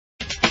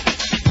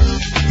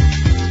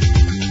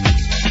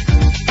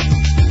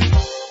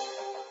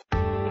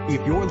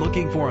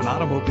Looking for an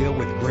automobile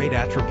with great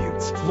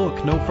attributes?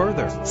 Look no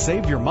further.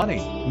 Save your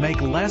money. Make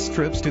less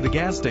trips to the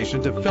gas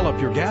station to fill up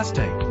your gas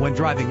tank when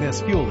driving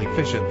this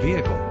fuel-efficient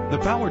vehicle. The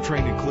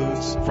powertrain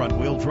includes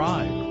front-wheel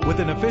drive with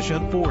an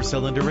efficient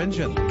 4-cylinder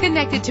engine.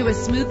 Connected to a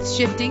smooth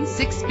shifting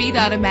 6-speed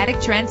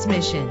automatic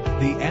transmission.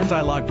 The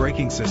anti-lock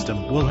braking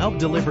system will help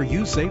deliver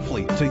you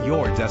safely to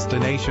your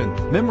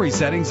destination. Memory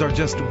settings are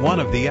just one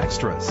of the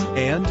extras.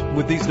 And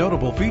with these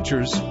notable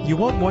features, you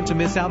won't want to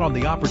miss out on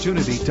the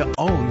opportunity to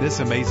own this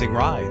amazing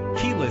ride.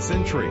 Keyless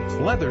entry,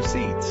 leather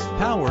seats,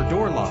 power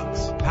door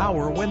locks,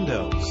 power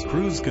windows,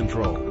 cruise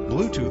control,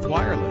 Bluetooth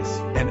wireless,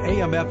 and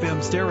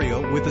AM/FM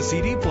stereo with a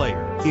CD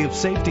player. If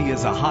safety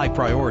is a high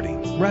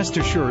priority, rest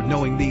assured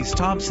knowing these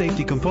top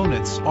safety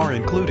components are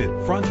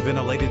included: front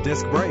ventilated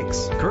disc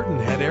brakes, curtain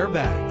head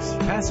airbags,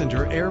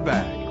 passenger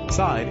airbag,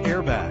 side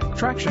airbag,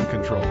 traction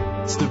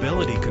control,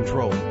 stability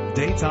control,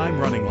 daytime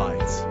running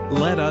lights.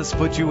 Let us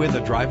put you in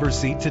the driver's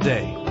seat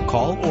today.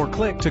 Call or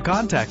click to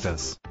contact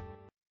us.